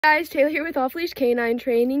Guys, Taylor here with Off Leash Canine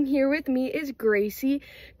Training. Here with me is Gracie.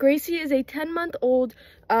 Gracie is a 10-month-old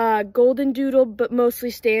golden doodle, but mostly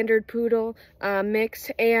standard poodle mix,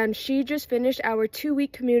 and she just finished our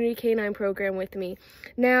 2-week community canine program with me.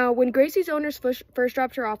 Now, when Gracie's owners first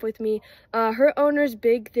dropped her off with me, her owner's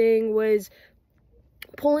big thing was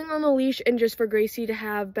pulling on the leash and just for Gracie to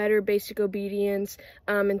have better basic obedience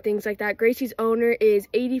and things like that. Gracie's owner is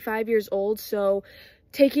 85 years old, so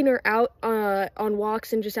taking her out on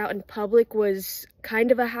walks and just out in public was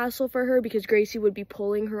kind of a hassle for her because Gracie would be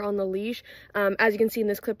pulling her on the leash. As you can see in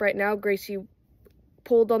this clip right now, Gracie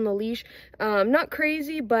pulled on the leash. Not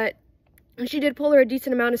crazy, but she did pull her a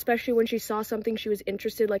decent amount, especially when she saw something she was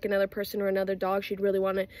interested, like another person or another dog. She'd really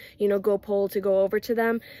want to, go pull to go over to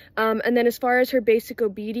them. And then as far as her basic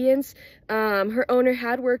obedience, her owner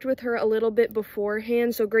had worked with her a little bit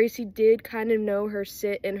beforehand, so Gracie did kind of know her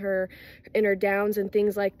sit and her downs and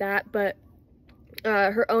things like that. But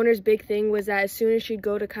her owner's big thing was that as soon as she'd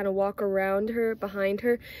go to kind of walk around her, behind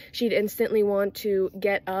her, she'd instantly want to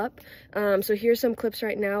get up. So here's some clips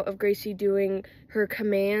right now of Gracie doing her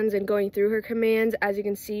commands and going through her commands. As you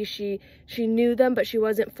can see, she knew them, but she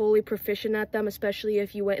wasn't fully proficient at them, especially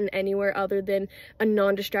if you went in anywhere other than a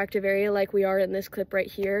non-distractive area like we are in this clip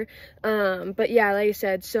right here. But yeah, like I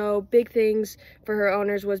said, so big things for her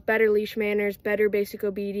owners was better leash manners, better basic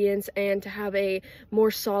obedience, and to have a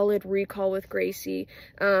more solid recall with Gracie.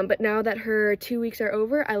 But now that her 2 weeks are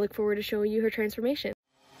over, I look forward to showing you her transformation.